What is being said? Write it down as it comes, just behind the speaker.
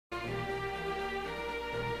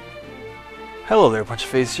Hello there, Bunch of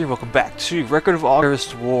Faces here. Welcome back to Record of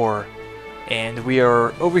Agarest War, and we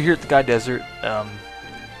are over here at the Guy Desert.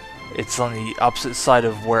 It's on the opposite side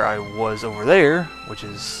of where I was over there, which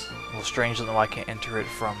is a little strange. I don't know why I can't enter it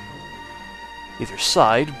from either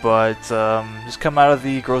side, but just come out of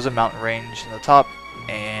the Groza mountain range in the top,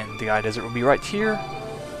 and the Guy Desert will be right here.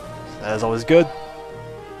 So that is always good.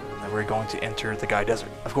 And then we're going to enter the Guy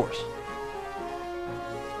Desert, of course.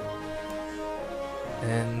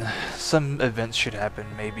 And some events should happen,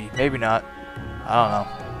 maybe not. I don't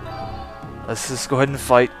know. Let's just go ahead and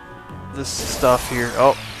fight this stuff here.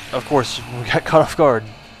 Oh, of course, we got caught off guard.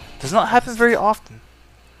 Does not happen very often.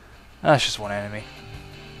 That's just one enemy.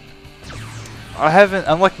 I haven't,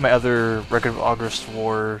 unlike my other Record of Agarest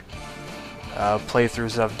War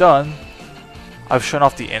playthroughs that I've done, I've shown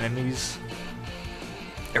off the enemies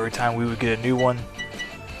every time we would get a new one.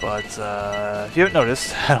 But if you haven't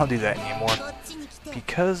noticed, I don't do that anymore,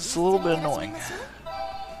 because it's a little bit annoying.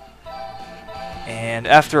 And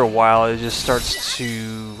after a while it just starts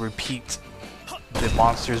to repeat the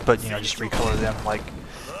monsters, but you know, just recolor them like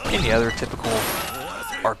any other typical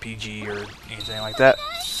RPG or anything like that.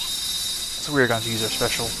 So we're going to use our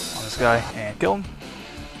special on this guy and kill him.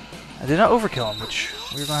 I did not overkill him, which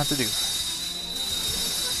we're going to have to do.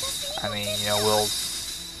 I mean, you know, we'll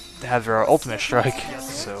have our ultimate strike,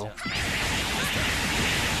 so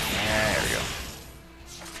there we go.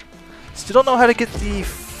 Still don't know how to get the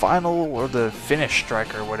final or the finish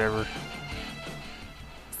strike or whatever.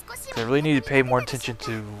 I really need to pay more attention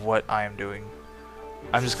to what I am doing.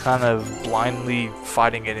 I'm just kind of blindly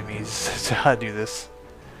fighting enemies to how to do this.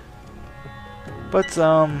 But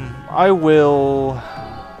I will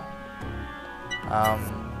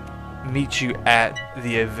meet you at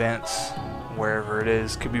the events wherever it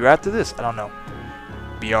is. Could be right after this, I don't know.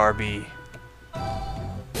 BRB.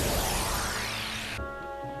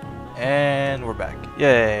 And we're back.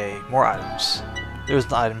 Yay, more items. There's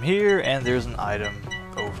an item here, and there's an item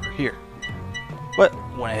over here. But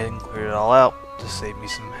went ahead and cleared it all out to save me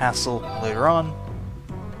some hassle later on.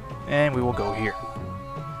 And we will go here.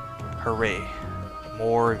 Hooray.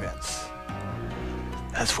 More events.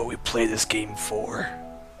 That's what we play this game for.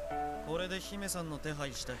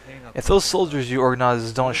 If those soldiers you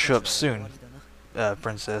organize don't show up soon,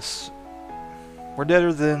 Princess, we're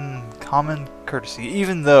deader than common courtesy,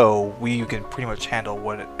 even though we can pretty much handle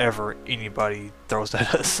whatever anybody throws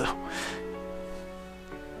at us, so.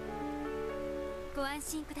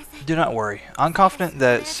 Do not worry. I'm confident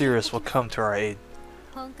that Sirius will come to our aid.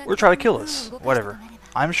 Or try to kill us. Whatever.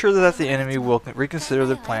 I'm sure that the enemy will reconsider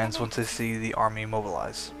their plans once they see the army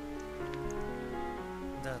mobilize.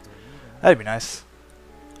 That'd be nice.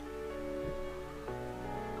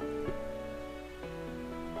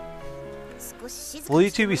 Will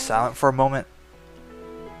you two be silent for a moment?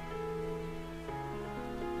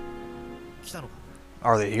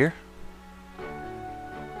 Are they here?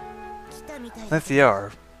 I think they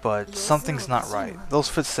are, but something's not right. Those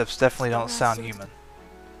footsteps definitely don't sound human.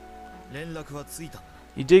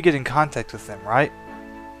 You did get in contact with them, right?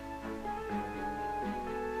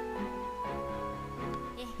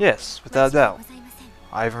 Yes, without a doubt.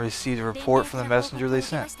 I even received a report from the messenger they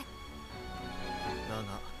sent.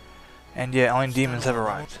 And yet, only demons have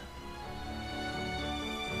arrived.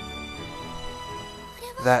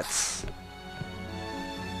 That's...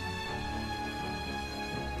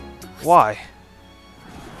 why?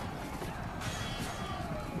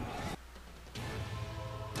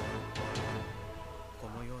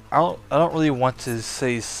 I don't really want to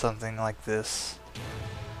say something like this.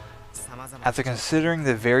 After considering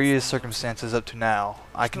the various circumstances up to now,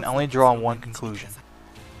 I can only draw one conclusion.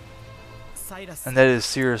 And that is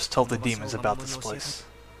Sirius told the demons about this place.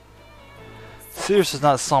 Sirius is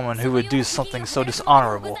not someone who would do something so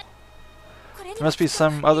dishonorable. There must be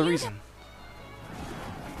some other reason.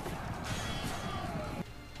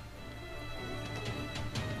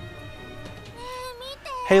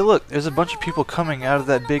 Hey look, there's a bunch of people coming out of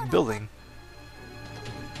that big building.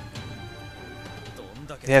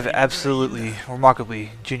 They have absolutely,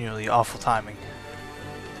 remarkably, genuinely awful timing.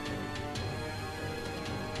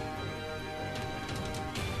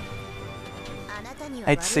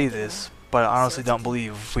 I hate to say this, but I honestly don't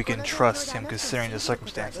believe we can trust him considering the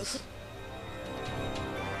circumstances.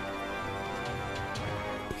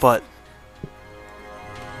 But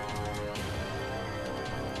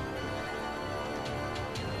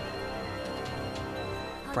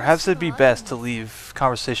perhaps it'd be best to leave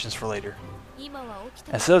conversations for later.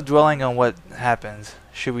 Instead of dwelling on what happened,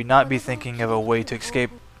 should we not be thinking of a way to escape?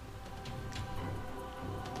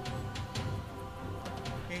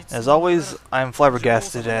 As always, I am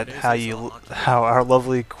flabbergasted at how our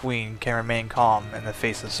lovely queen can remain calm in the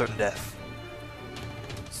face of certain death.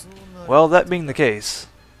 Well, that being the case,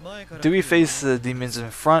 do we face the demons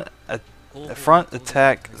in front,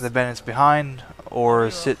 attack the bandits behind,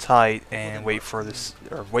 or sit tight and wait for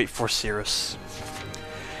Cirrus?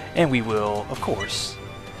 And we will, of course,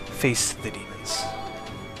 face the demons.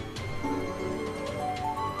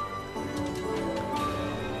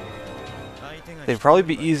 They'd probably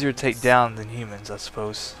be easier to take down than humans, I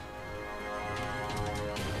suppose.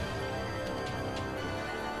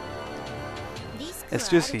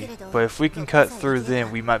 It's risky, but if we can cut through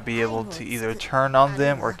them, we might be able to either turn on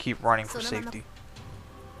them or keep running for safety.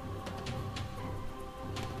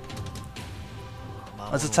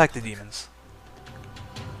 Let's attack the demons.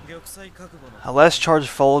 A last charge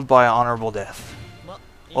followed by an honorable death.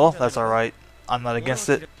 Well, that's alright. I'm not against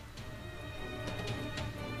it.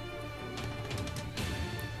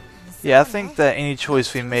 Yeah, I think that any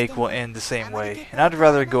choice we make will end the same way, and I'd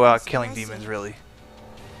rather go out killing demons, really.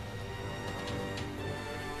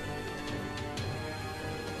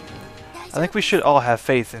 I think we should all have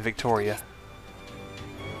faith in Victoria.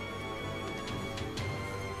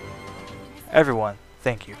 Everyone,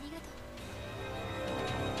 thank you.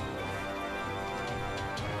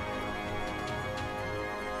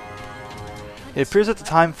 It appears that the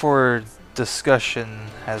time for discussion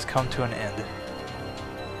has come to an end.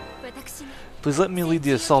 Please let me lead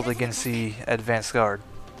the assault against the advanced guard.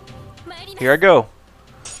 Here I go!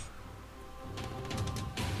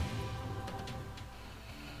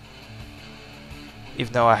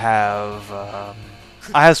 Even though I have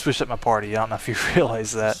switched up my party, I don't know if you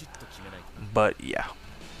realize that. But yeah,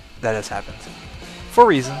 that has happened. For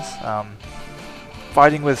reasons.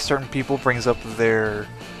 Fighting with certain people brings up their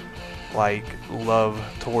love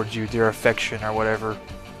towards you, their affection or whatever,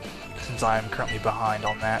 since I am currently behind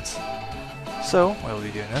on that. So, we'll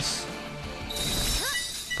be doing this.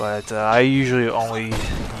 But I usually only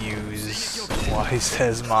use Wise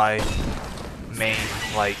as my main,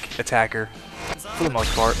 attacker, for the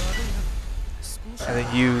most part. And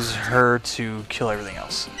then use her to kill everything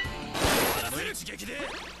else.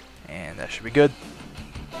 And that should be good.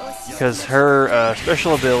 Because her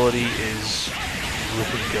special ability is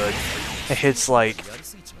really good. It hits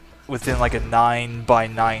within a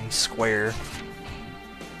 9x9 square.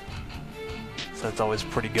 So that's always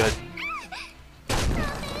pretty good.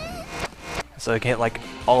 So you can hit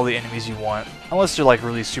all the enemies you want, unless they're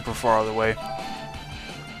really super far out of the way.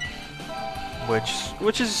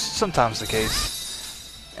 Which is sometimes the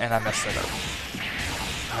case. And I messed that up.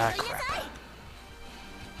 Ah, crap.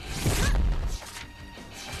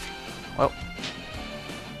 Well,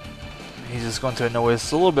 he's just going to annoy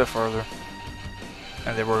us a little bit further.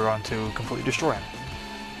 And then we're going to completely destroy him.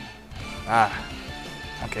 Ah.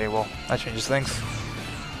 Okay, well, that changes things.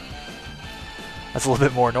 That's a little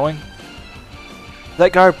bit more annoying.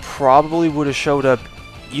 That guy probably would have showed up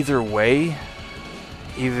either way,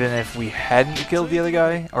 even if we hadn't killed the other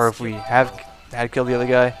guy, or if we had killed the other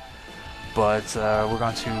guy. But we're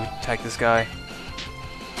going to attack this guy.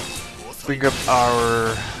 Bring up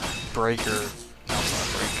our breaker. No, it's not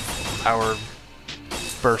a break. Our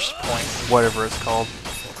burst point, whatever it's called.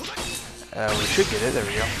 We should get it. There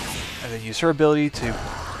we go. And then use her ability to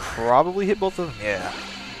probably hit both of them. Yeah.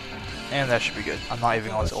 And that should be good. I'm not even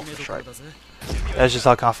on this ultimate strike. That's just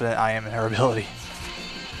how confident I am in her ability.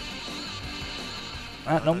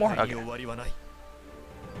 No more? Okay.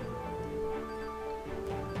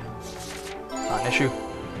 Not an issue.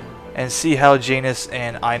 And see how Janus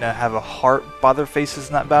and Ina have a heart by their faces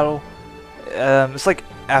in that battle? It's like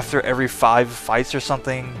after every 5 fights or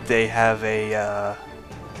something, they have a,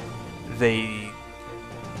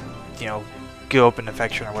 go up in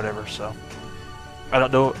affection or whatever, so. I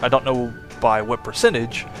don't know by what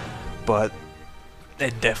percentage, but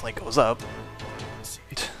it definitely goes up.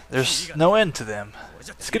 There's no end to them.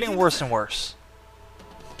 It's getting worse and worse.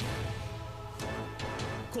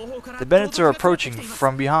 The bandits are approaching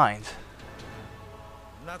from behind.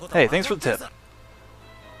 Hey, thanks for the tip.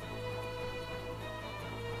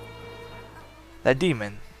 That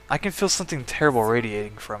demon. I can feel something terrible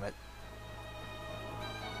radiating from it.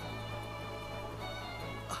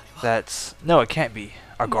 That's... No, it can't be.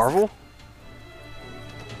 A Garvel?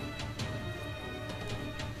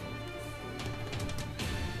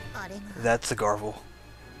 That's a Garvel.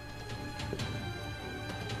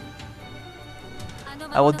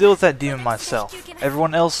 I will deal with that demon myself.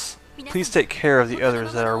 Everyone else, please take care of the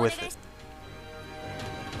others that are with it.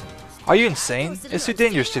 Are you insane? It's too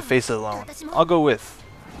dangerous to face it alone. I'll go with.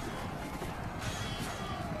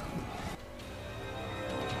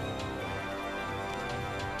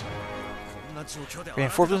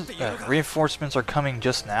 Reinforcements are coming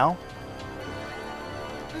just now?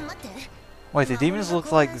 Wait, the demons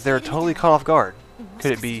look like they're totally caught off guard.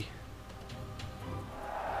 Could it be...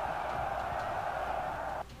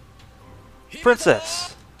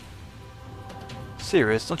 Princess!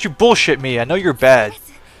 Serious, don't you bullshit me, I know you're bad.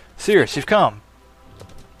 Serious, you've come.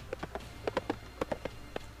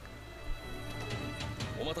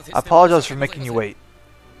 I apologize for making you wait.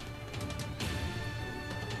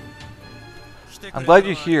 I'm glad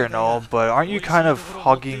you're here and all, but aren't you kind of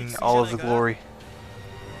hogging all of the glory?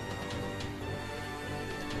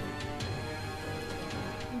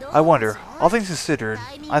 I wonder, all things considered,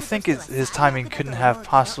 I think his timing couldn't have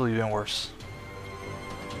possibly been worse.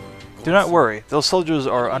 Do not worry, those soldiers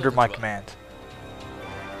are under my command.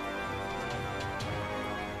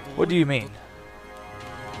 What do you mean?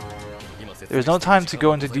 There is no time to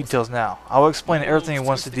go into details now. I will explain everything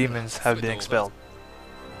once the demons have been expelled.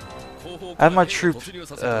 I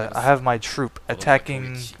have my troop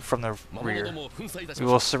attacking from the rear. We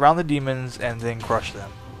will surround the demons and then crush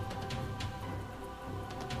them.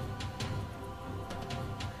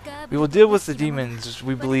 We will deal with the demons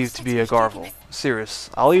we believe to be Agarest. Serious.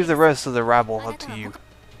 I'll leave the rest of the rabble up to you.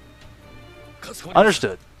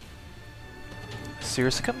 Understood.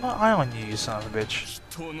 Serious, I got my eye on you, you son of a bitch.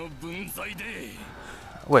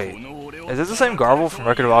 Wait, is this the same Garble from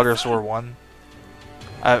Record of Agarest War 1?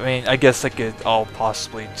 I mean, I guess they could all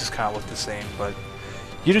possibly just kind of look the same, but...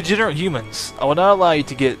 You degenerate humans, I will not allow you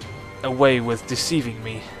to get away with deceiving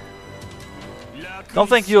me. Don't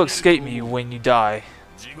think you'll escape me when you die.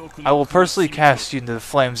 I will personally cast you into the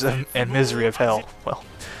flames and misery of hell. Well,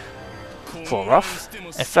 it's a little rough.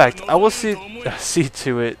 In fact, I will see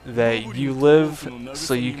to it that you live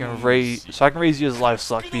so I can raise you as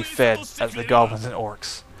livestock to be fed as the goblins and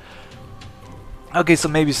orcs. Okay, so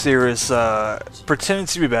maybe Sirius pretending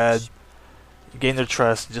to be bad, gain their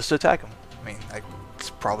trust just to attack them. I mean, that's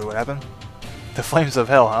probably what happened. The flames of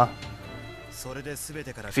hell, huh?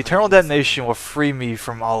 If eternal damnation will free me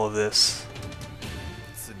from all of this.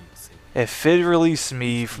 If it release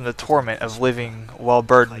me from the torment of living while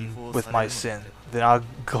burdened with my sin, then I'll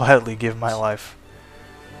gladly give my life.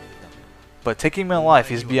 But taking my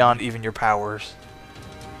life is beyond even your powers.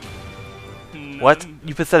 What?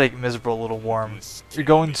 You pathetic, miserable little worm. You're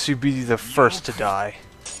going to be the first to die.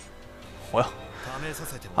 Well,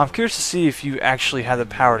 I'm curious to see if you actually have the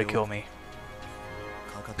power to kill me.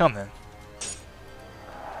 Come then.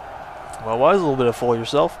 Well, why is a little bit of fool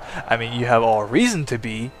yourself? I mean, you have all reason to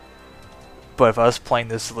be. But if I was playing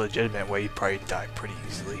this the legitimate way, you'd probably die pretty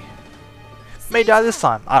easily. May die this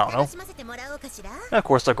time, I don't know. And of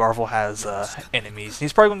course, the Garvel has enemies.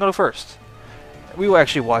 He's probably gonna go first. We will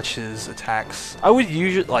actually watch his attacks. I would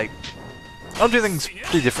usually, like, I'll do things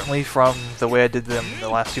pretty differently from the way I did them in the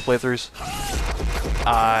last two playthroughs. If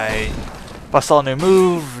I saw a new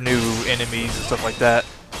move, new enemies and stuff like that,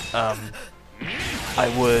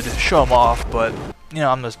 I would show them off, but, you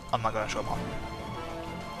know, I'm not gonna show them off.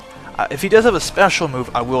 If he does have a special move,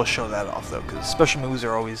 I will show that off though, because special moves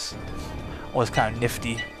are always kind of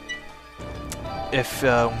nifty. If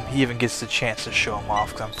he even gets the chance to show him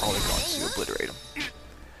off, because I'm probably going to obliterate him.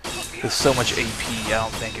 With so much AP, I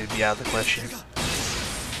don't think it'd be out of the question.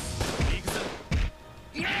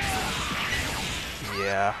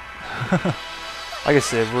 Yeah. Like I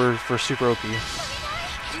said, we're super OP.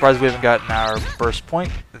 Surprised we haven't gotten our burst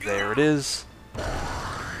point. There it is.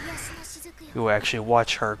 We will actually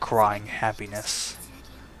watch her crying happiness.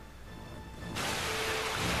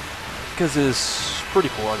 Because it is pretty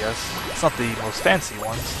cool, I guess. It's not the most fancy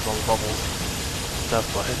ones, with all the bubbles and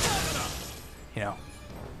stuff, but, you know,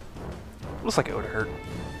 looks like it would hurt.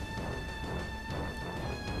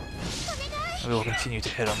 We will continue to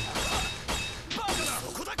hit him.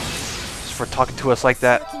 Just for talking to us like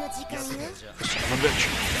that. Son of a bitch.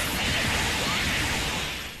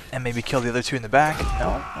 And maybe kill the other two in the back.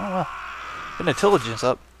 No? Oh well. An intelligence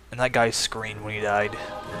up, and that guy screamed when he died.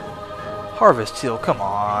 Harvest Heal, come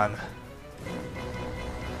on.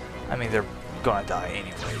 I mean, they're gonna die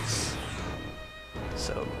anyways.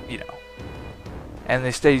 So, you know. And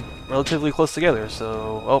they stay relatively close together,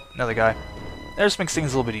 so... Oh, another guy. That just makes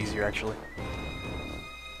things a little bit easier, actually.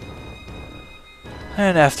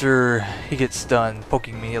 And after he gets done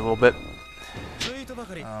poking me a little bit,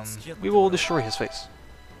 we will destroy his face.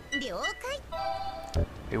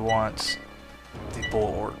 We want the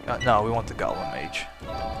bull orc. No, we want the goblin mage.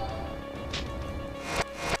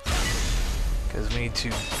 Because we need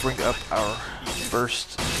to bring up our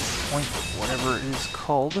burst point, whatever it is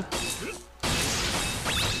called. And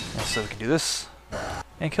so we can do this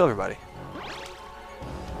and kill everybody.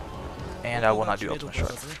 And I will not do ultimate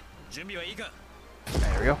strike. There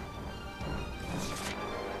we go.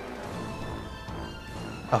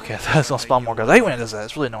 Okay, I thought I was gonna spawn more guys. I hate when it does that.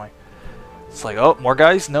 It's really annoying. It's like, oh, more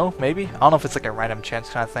guys? No, maybe? I don't know if it's like a random chance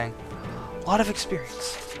kind of thing. A lot of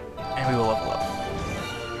experience. And we will level up.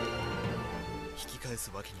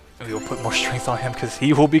 And we will put more strength on him because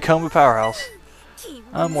he will become a powerhouse.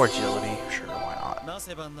 More agility. Sure, why not?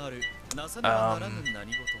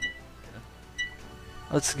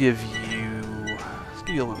 Let's give you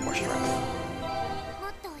a little bit more strength.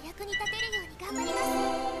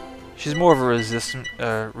 She's more of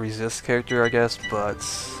a resist character, I guess, but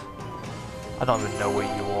I don't even know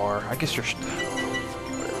where you are. I guess you're.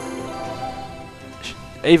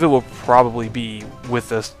 Ava will probably be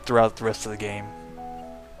with us throughout the rest of the game,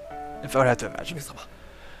 if I would have to imagine.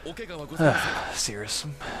 Serious.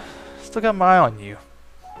 Still got my eye on you.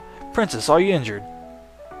 Princess, are you injured?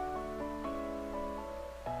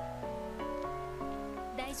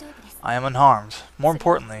 I am unharmed. More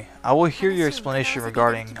importantly, I will hear your explanation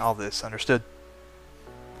regarding all this. Understood?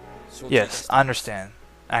 Yes, I understand.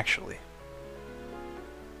 Actually.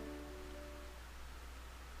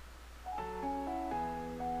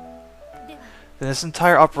 Then this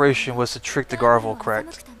entire operation was to trick the Garvel,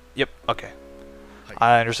 correct? Yep, okay.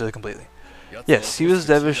 I understood it completely. Yes, he was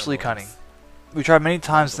devilishly cunning. We tried many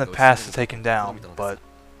times in the past to take him down, but...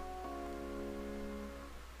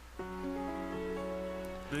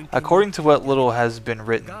 According to what little has been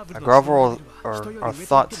written, the Garvel are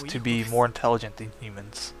thought to be more intelligent than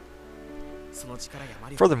humans.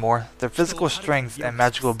 Furthermore, their physical strength and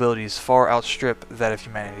magical abilities far outstrip that of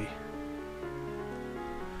humanity.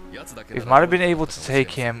 We might have been able to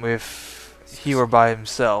take him if he were by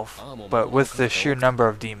himself, but with the sheer number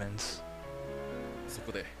of demons.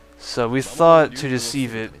 So we thought to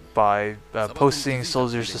deceive it by posting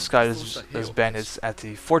soldiers disguised as bandits at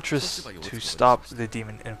the fortress to stop the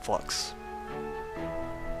demon influx.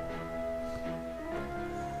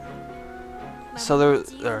 So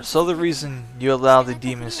the reason you allowed the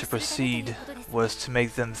demons to proceed was to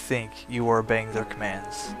make them think you were obeying their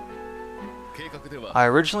commands. I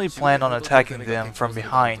originally planned on attacking them from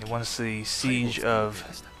behind once the siege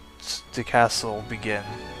of the castle began.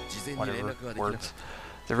 Whatever words.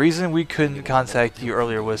 The reason we couldn't contact you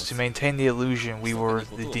earlier was to maintain the illusion we were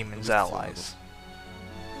the demon's allies.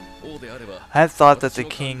 I had thought that the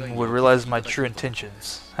king would realize my true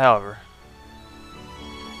intentions, however.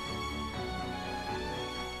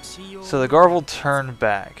 So the Garvel turned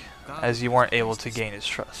back, as you weren't able to gain his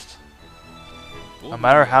trust. No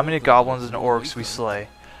matter how many goblins and orcs we slay,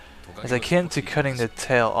 it's akin to cutting the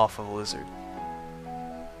tail off of a lizard.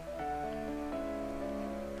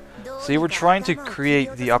 So you were trying to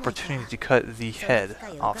create the opportunity to cut the head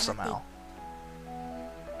off somehow.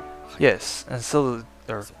 Yes, and so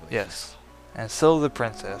the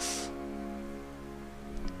princess.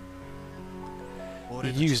 You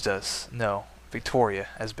used us, no, Victoria,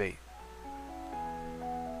 as bait.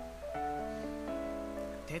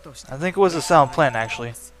 I think it was a sound plan,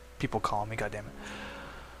 actually. People call me, goddammit.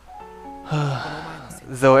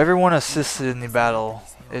 Though everyone assisted in the battle,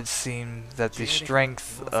 it seemed that the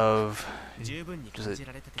strength of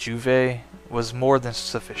Juve was more than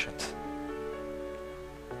sufficient.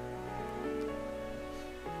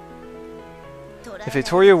 If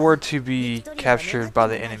Victoria were to be captured by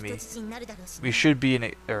the enemy, we should be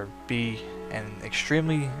an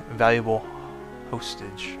extremely valuable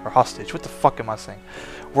hostage. What the fuck am I saying?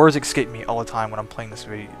 Words escape me all the time when I'm playing this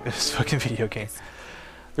fucking video game.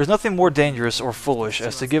 There's nothing more dangerous or foolish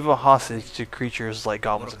as to give a hostage to creatures like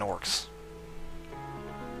goblins and orcs.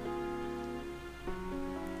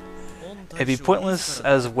 It'd be pointless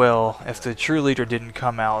as well if the true leader didn't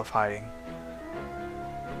come out of hiding.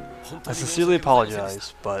 I sincerely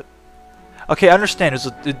apologize, but... Okay, I understand.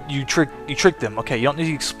 You tricked them. Okay, you don't need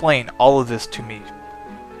to explain all of this to me.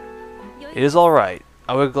 It is alright.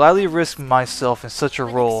 I would gladly risk myself in such a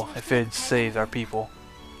role if it saved our people.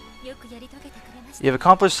 You have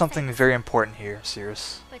accomplished something very important here,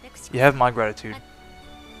 Cirrus. You have my gratitude.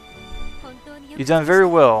 You've done very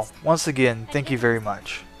well. Once again, thank you very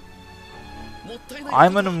much. I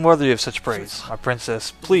am unworthy of such praise. My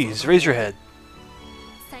princess, please, raise your head.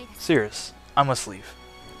 Cirrus, I must leave.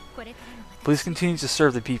 Please continue to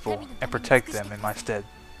serve the people and protect them in my stead.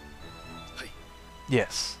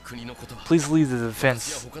 Yes. Please leave the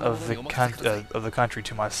defense of the country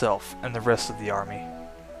to myself and the rest of the army.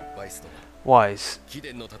 Wise,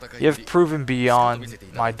 you have proven beyond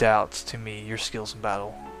my doubts to me your skills in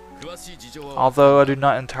battle. Although I do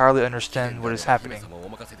not entirely understand what is happening,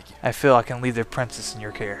 I feel I can leave the princess in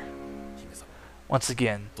your care. Once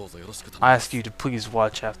again, I ask you to please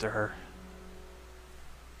watch after her.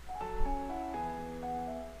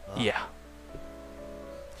 Yeah.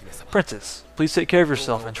 Princess, please take care of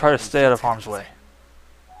yourself and try to stay out of harm's way.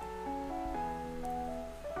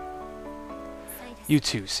 You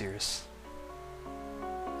too, Sirius.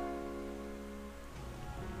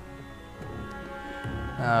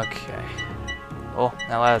 Okay. Well,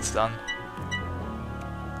 now that's done.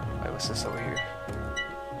 Wait, what's this over here?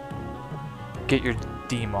 Get your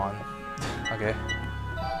demon. Okay.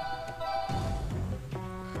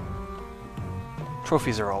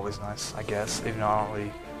 Trophies are always nice, I guess, even though I don't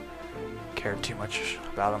really care too much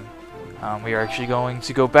about them. We are actually going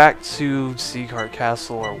to go back to Seaguard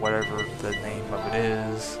Castle, or whatever the name of it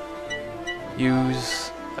is.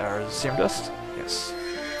 Use our serum dust? Yes.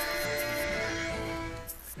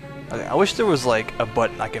 Okay, I wish there was like a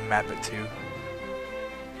button I can map it to.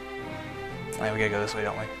 Alright, we gotta go this way,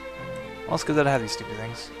 don't we? Well, it's good that I have these stupid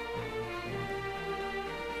things.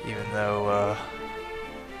 Even though,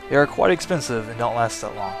 they are quite expensive and don't last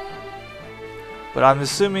that long. But I'm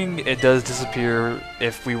assuming it does disappear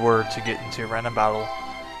if we were to get into a random battle,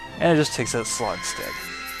 and it just takes that slot instead.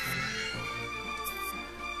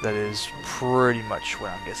 That is pretty much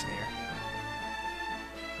what I'm guessing here.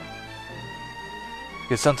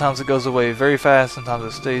 Because sometimes it goes away very fast, sometimes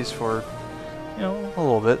it stays for, you know, a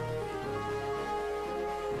little bit.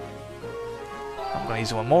 I'm going to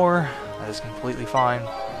use one more. That is completely fine.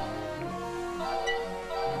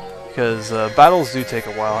 Because battles do take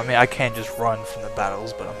a while. I mean, I can just run from the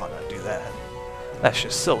battles, but I'm not going to do that. That's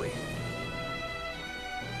just silly.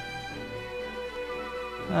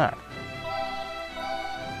 Alright.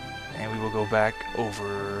 And we will go back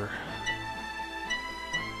over...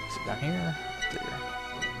 Is it down here? There.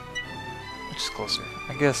 Which is closer?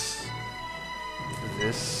 I guess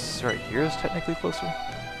this right here is technically closer.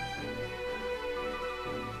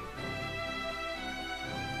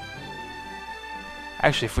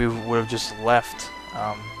 Actually, if we would have just left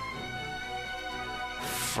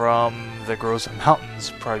from the Groza Mountains,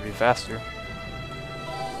 it'd probably be faster.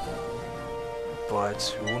 But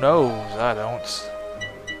who knows? I don't.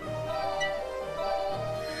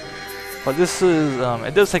 But this is,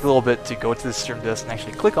 it does take a little bit to go to the serum dust and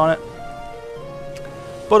actually click on it.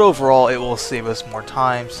 But overall, it will save us more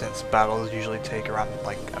time since battles usually take around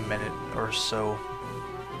like a minute or so.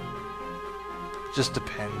 Just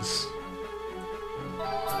depends.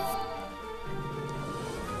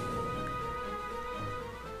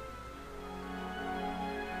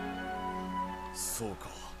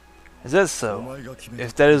 Is that so?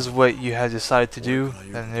 If that is what you have decided to do,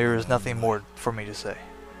 then there is nothing more for me to say.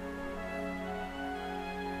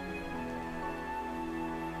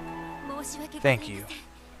 Thank you,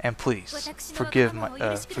 and please forgive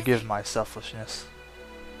my selfishness.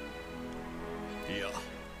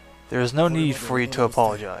 There is no need for you to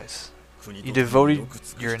apologize. You devoted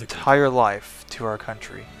your entire life to our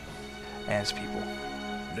country and its people,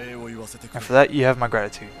 and for that you have my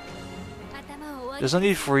gratitude. There's no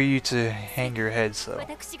need for you to hang your head so.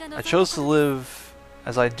 I chose to live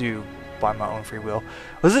as I do by my own free will.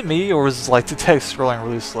 Was it me, or was like the text scrolling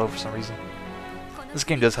really slow for some reason? This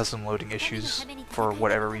game does have some loading issues for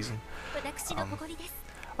whatever reason.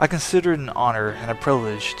 I consider it an honor and a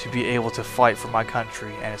privilege to be able to fight for my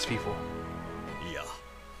country and its people.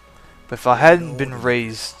 But if I hadn't been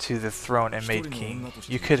raised to the throne and made king,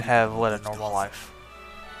 you could have led a normal life.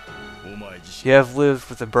 You have lived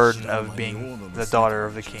with the burden of being the daughter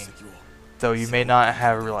of the king, though you may not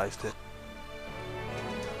have realized it.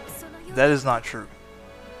 That is not true.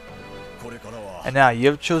 And now you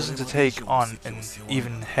have chosen to take on an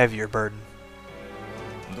even heavier burden.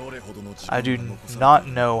 I do not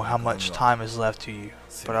know how much time is left to you,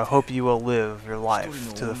 but I hope you will live your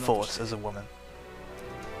life to the fullest as a woman.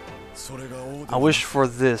 I wish for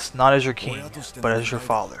this not as your king, but as your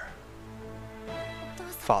father.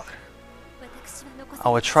 Father, I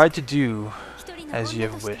will try to do as you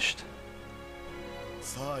have wished.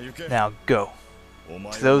 Now go,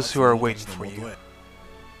 to those who are waiting for you.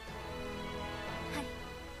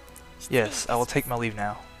 Yes, I will take my leave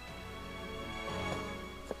now.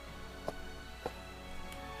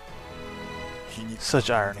 Such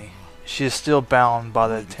irony. She is still bound by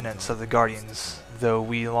the tenets of the Guardians, though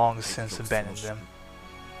we long since abandoned them.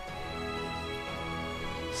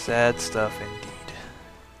 Sad stuff indeed.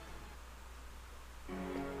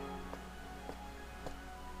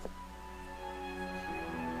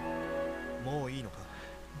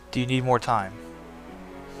 Do you need more time?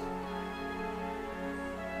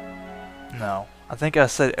 No. I think I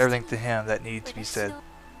said everything to him that needed to be said.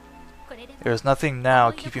 There is nothing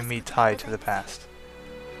now keeping me tied to the past.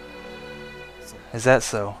 Is that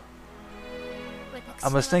so? I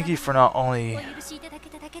must thank you for not only...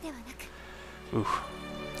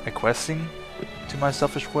 equesting to my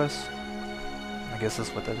selfish quest. I guess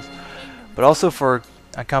that's what that is. But also for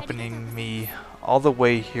accompanying me all the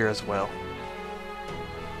way here as well.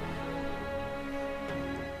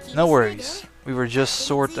 No worries, we were just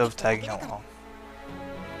sort of tagging along.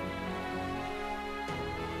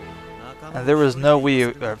 And there was no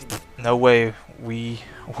way we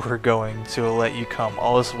were going to let you come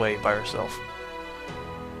all this way by yourself.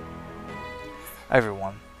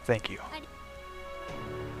 Everyone, thank you.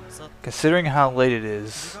 Considering how late it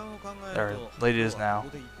is, now,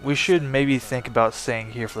 we should maybe think about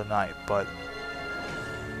staying here for the night, but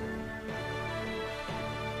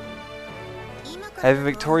having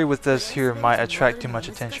Victoria with us here might attract too much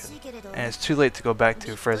attention, and it's too late to go back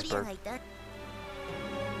to Fresburg.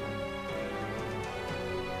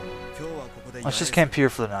 Let's just camp here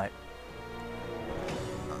for the night.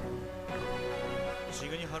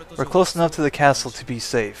 We're close enough to the castle to be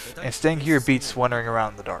safe, and staying here beats wandering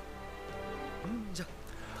around in the dark.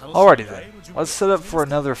 Alrighty then, let's set up for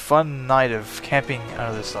another fun night of camping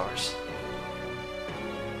under the stars.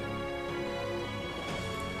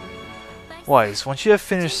 Wise, once you have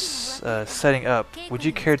finished setting up, would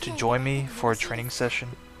you care to join me for a training session?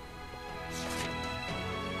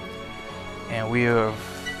 And we are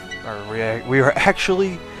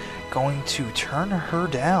actually going to turn her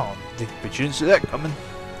down. But you didn't see that coming.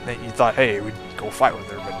 Then you thought, hey, we'd go fight with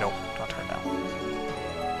her, but no, not turn down.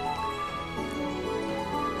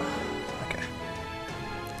 Okay.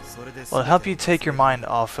 Well, it'll help you take your mind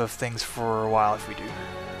off of things for a while if we do.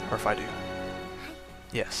 Or if I do.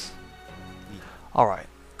 Yes. Alright.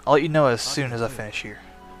 I'll let you know as soon as I finish here.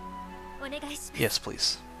 Yes,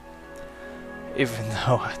 please. Even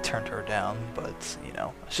though I turned her down, but, you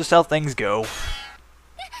know, it's just how things go.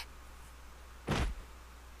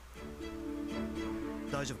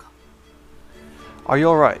 Are you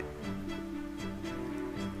alright?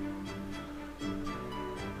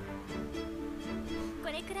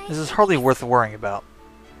 This is hardly worth worrying about.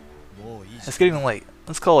 It's getting late.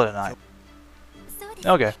 Let's call it a night.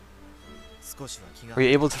 Okay. Were you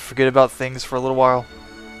able to forget about things for a little while?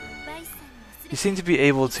 You seem to be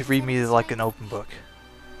able to read me like an open book.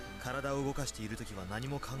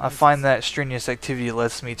 I find that strenuous activity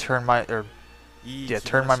lets me turn my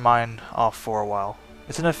mind off for a while.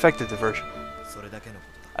 It's an effective diversion.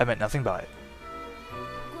 I meant nothing by it.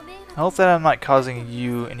 I hope that I'm not causing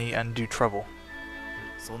you any undue trouble.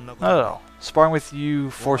 Not at all. Sparring with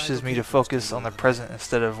you forces me to focus on the present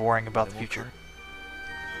instead of worrying about the future.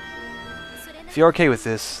 If you're okay with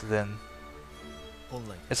this, then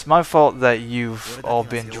it's my fault that you've all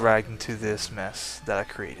been dragged into this mess that I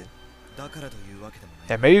created.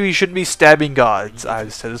 Yeah, maybe we shouldn't be stabbing gods.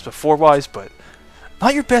 I've said this before, Wise, but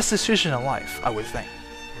not your best decision in life, I would think.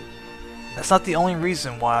 That's not the only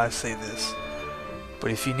reason why I say this.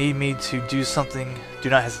 But if you need me to do something, do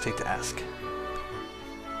not hesitate to ask.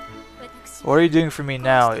 What you're doing for me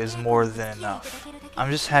now is more than enough. I'm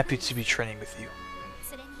just happy to be training with you.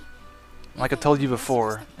 Like I told you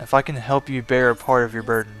before, if I can help you bear a part of your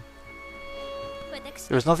burden,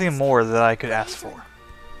 there's nothing more that I could ask for.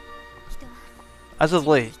 As of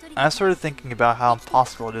late, I started thinking about how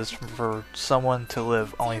impossible it is for someone to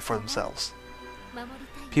live only for themselves.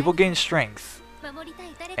 People gain strength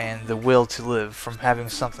and the will to live from having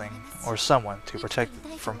something or someone to protect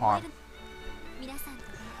them from harm.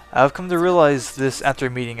 I've come to realize this after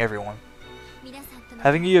meeting everyone.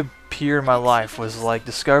 Having you appear in my life was like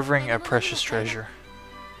discovering a precious treasure.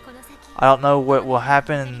 I don't know what will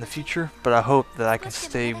happen in the future, but I hope that I can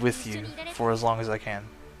stay with you for as long as I can.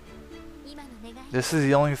 This is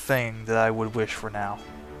the only thing that I would wish for now.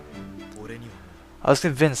 I was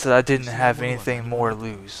convinced that I didn't have anything more to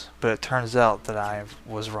lose, but it turns out that I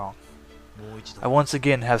was wrong. I once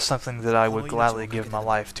again have something that I would gladly give my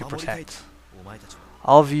life to protect.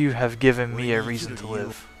 All of you have given me a reason to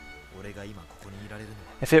live.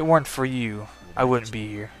 If it weren't for you, I wouldn't be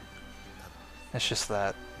here. It's just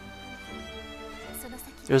that.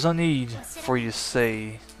 There's no need for you to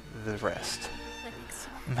say the rest.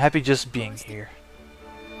 I'm happy just being here.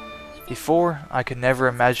 Before, I could never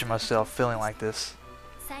imagine myself feeling like this.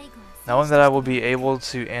 Knowing that I will be able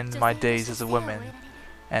to end my days as a woman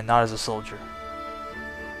and not as a soldier.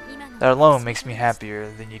 That alone makes me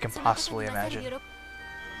happier than you can possibly imagine.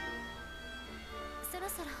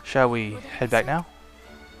 Shall we head back now?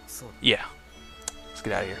 Yeah. Let's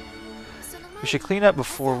get out of here. We should clean up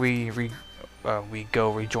before we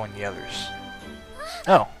go rejoin the others.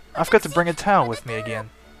 Oh, I forgot to bring a towel with me again.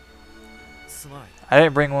 I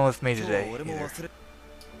didn't bring one with me today, either.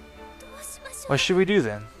 What should we do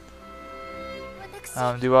then?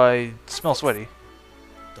 Do I smell sweaty?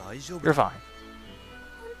 You're fine.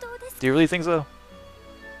 Do you really think so?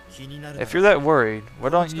 If you're that worried, why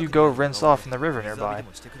don't you go rinse off in the river nearby?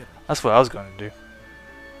 That's what I was going to do.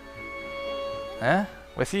 Eh?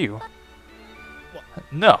 With you?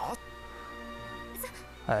 No.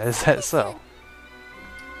 Is that so?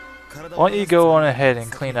 Why don't you go on ahead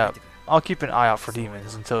and clean up? I'll keep an eye out for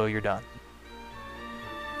demons until you're done.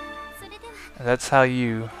 And that's how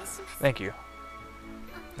you... Thank you.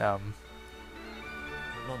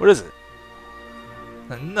 What is it?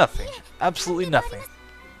 Nothing. Absolutely nothing.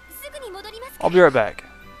 I'll be right back.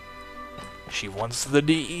 She wants the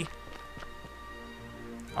D.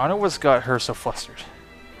 I don't know what's got her so flustered.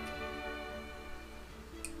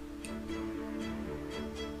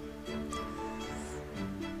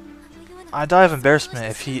 I'd die of embarrassment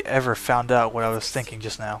if he ever found out what I was thinking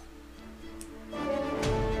just now.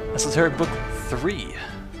 Esoteric Book 3.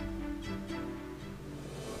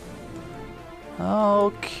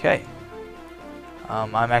 Okay.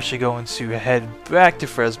 I'm actually going to head back to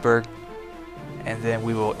Fresburg, and then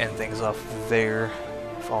we will end things off there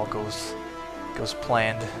if all goes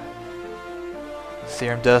planned.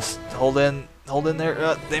 Serum dust, hold in there.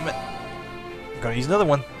 Damn it! I'm gonna use another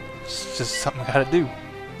one. It's just something I gotta do.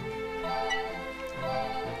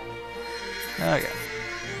 Okay.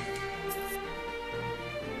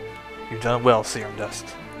 You've done well, Serum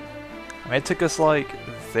Dust. I mean, it took us like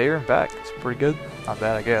there and back. It's pretty good. Not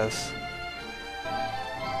bad, I guess.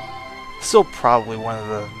 Still probably one of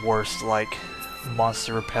the worst, like,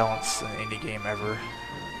 monster repellents in any game ever.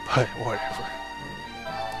 But whatever.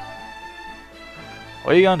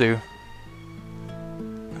 What are you gonna do?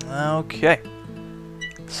 Okay.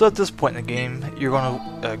 So at this point in the game, you're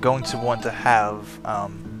going to want to have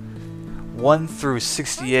 1 through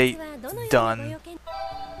 68 done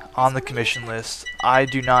on the commission list. I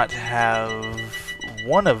do not have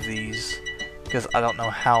one of these because I don't know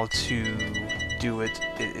how to do it.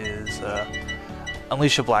 It is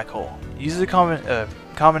Unleash a Black Hole. Use the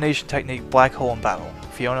combination technique Black Hole in battle.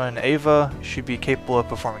 Fiona and Ava should be capable of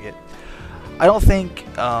performing it. I don't think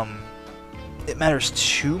it matters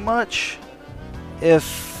too much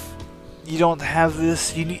if you don't have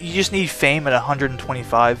this. You just need fame at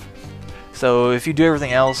 125. So if you do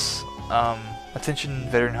everything else, attention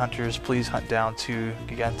veteran hunters, please hunt down 2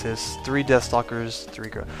 Gigantus, 3 Deathstalkers, 3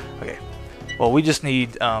 okay. Well, we just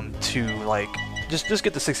need to like just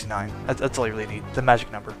get to 69. That's all you really need. The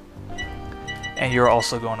magic number. And you're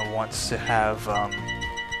also going to want to have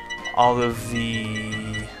all of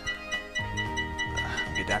the.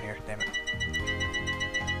 Get down here, damn it.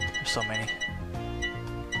 There's so many.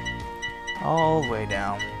 All the way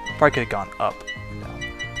down. Probably could have gone up. Down.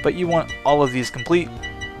 But you want all of these complete.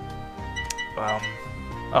 Oh,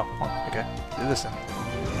 okay. Do this then.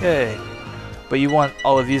 Yay. But you want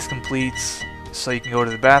all of these complete so you can go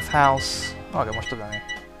to the bathhouse. Oh, I got more stuff down here.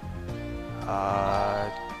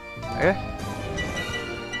 Okay.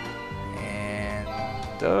 And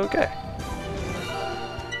okay.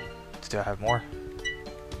 Do I have more?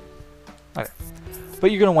 Okay.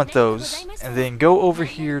 But you're gonna want those, and then go over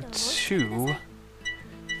here to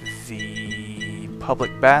the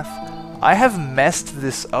public bath. I have messed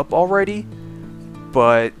this up already,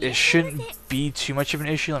 but it shouldn't be too much of an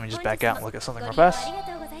issue. Let me just back out and look at something real fast.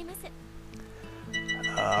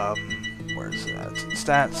 Where's that?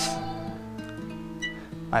 Stats.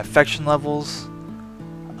 My affection levels.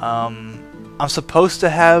 I'm supposed to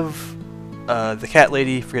have the cat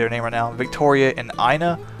lady, forget her name right now, Victoria and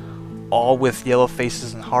Ina, all with yellow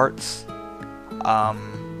faces and hearts.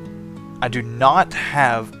 I do not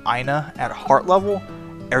have Ina at heart level.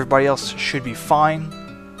 Everybody else should be fine.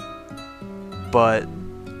 But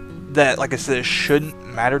that, like I said, it shouldn't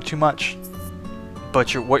matter too much.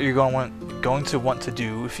 But what you're going to want to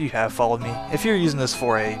do, if you have followed me, if you're using this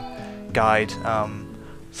for a guide,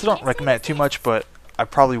 so don't recommend it too much, but I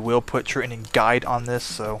probably will put your ending guide on this,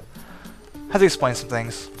 so I have to explain some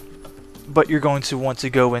things. But you're going to want to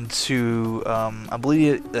go into, I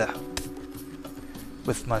believe,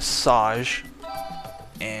 with massage,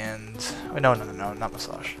 and, no, not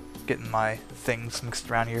massage. Getting my things mixed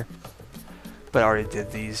around here. But I already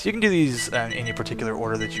did these. You can do these in any particular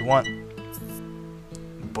order that you want.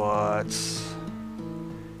 But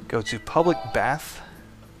go to public bath.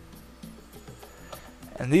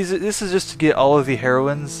 And this is just to get all of the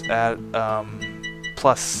heroines at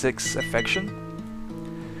 +6 affection.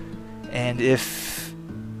 And if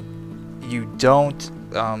you don't,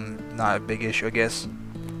 not a big issue, I guess.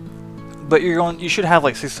 But you should have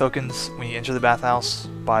like 6 tokens when you enter the bathhouse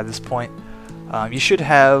by this point. You should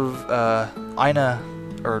have Ina,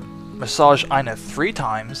 or massage Ina 3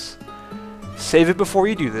 times. Save it before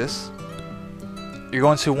you do this. You're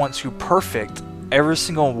going to want to perfect every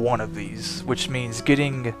single one of these, which means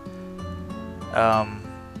getting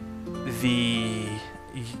the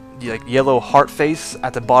like yellow heart face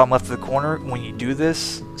at the bottom left of the corner. When you do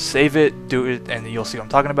this, save it, do it, and you'll see what I'm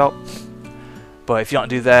talking about. But if you don't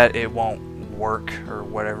do that, it won't work or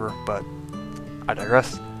whatever, but I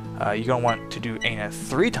digress. You're going to want to do Aina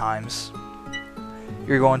 3 times.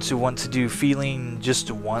 You're going to want to do Feeling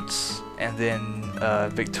just once, and then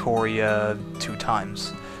Victoria 2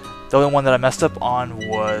 times. The only one that I messed up on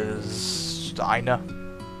was Aina,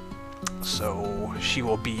 so she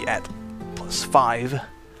will be at +5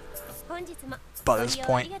 by this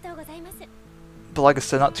point. But like I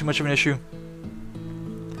said, not too much of an issue.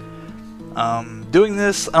 Doing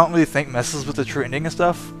this, I don't really think messes with the true ending and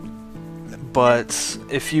stuff, but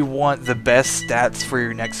if you want the best stats for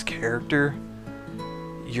your next character,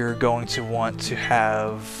 you're going to want to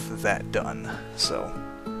have that done. So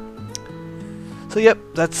yep,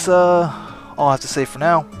 that's all I have to say for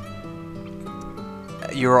now.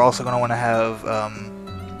 You're also going to want to have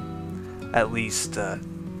at least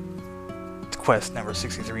quest number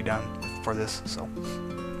 63 done for this. So,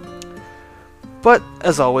 but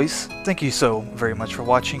as always, thank you so very much for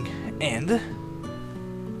watching, and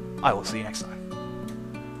I will see you next time.